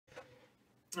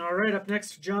All right, up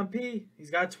next, John P. He's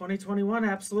got 2021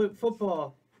 Absolute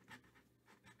Football.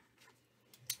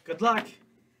 Good luck.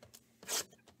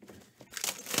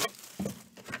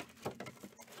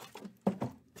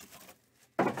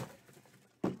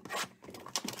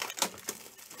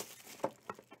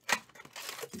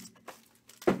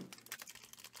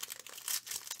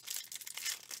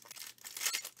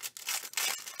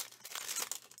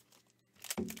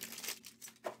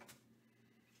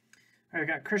 All right,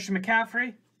 we got Christian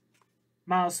McCaffrey,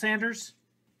 Miles Sanders,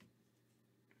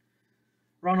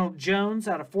 Ronald Jones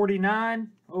out of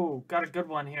 49. Oh, got a good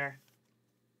one here.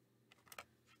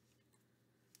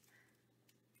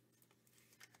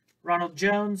 Ronald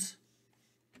Jones.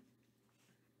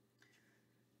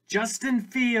 Justin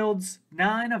Fields,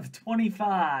 9 of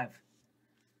 25.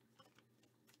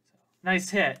 Nice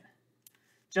hit.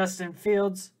 Justin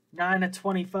Fields, 9 of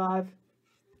 25.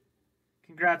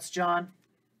 Congrats, John.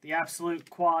 The absolute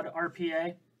quad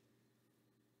RPA.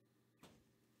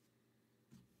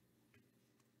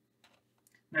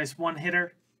 Nice one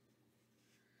hitter.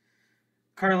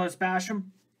 Carlos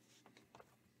Basham.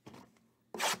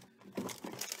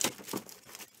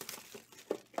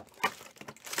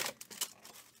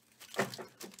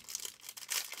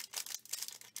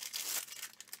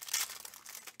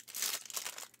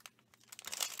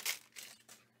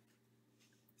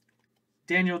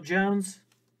 Daniel Jones,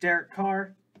 Derek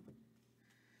Carr,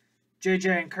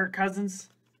 JJ and Kirk Cousins.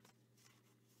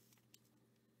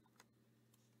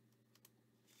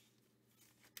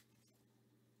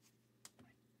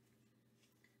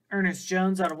 Ernest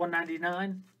Jones out of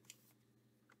 199.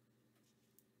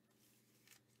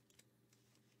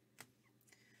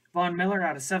 Von Miller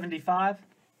out of 75.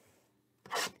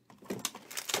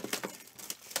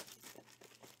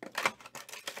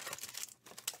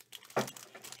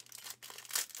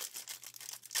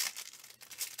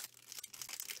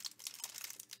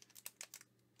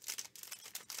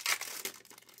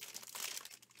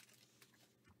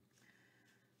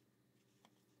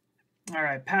 All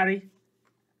right, Patty,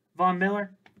 Von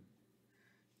Miller,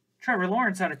 Trevor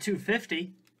Lawrence out of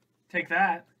 250. Take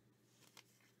that.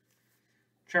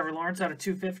 Trevor Lawrence out of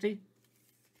 250.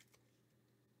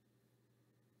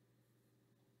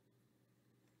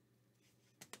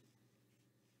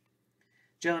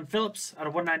 Jalen Phillips out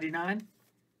of 199.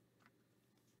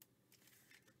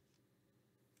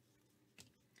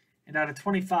 And out of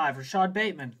 25, Rashad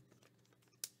Bateman.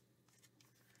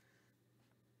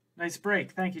 Nice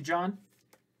break. Thank you, John.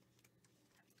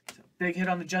 Big hit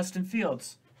on the Justin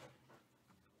Fields.